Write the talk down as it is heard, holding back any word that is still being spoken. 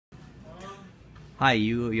Hi,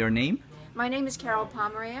 your name? My name is Carol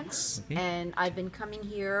Pomerantz, Okay. and I've been coming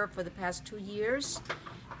here for the past 2 years.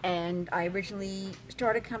 And I originally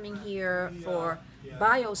started coming here for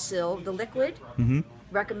Bio-SIL, the liquid,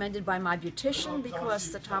 recommended by my beautician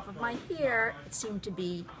because the top of my hair it seemed to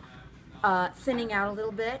be thinning out a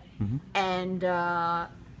little bit, and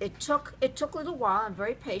it took a little while. I'm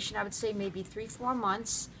very patient. I would say maybe 3-4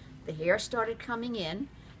 months. The hair started coming in,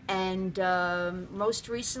 and most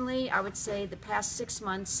recently, I would say the past 6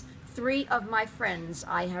 months, 3 of my friends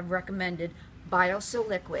I have recommended Bio-SIL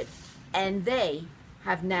liquid, and they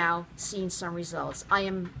have now seen some results. I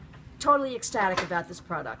am totally ecstatic about this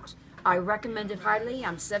product. I recommend it highly.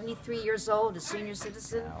 I'm 73 years old, a senior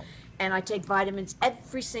citizen, and I take vitamins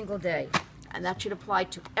every single day, and that should apply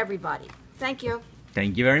to everybody. Thank you.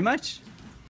 Thank you very much.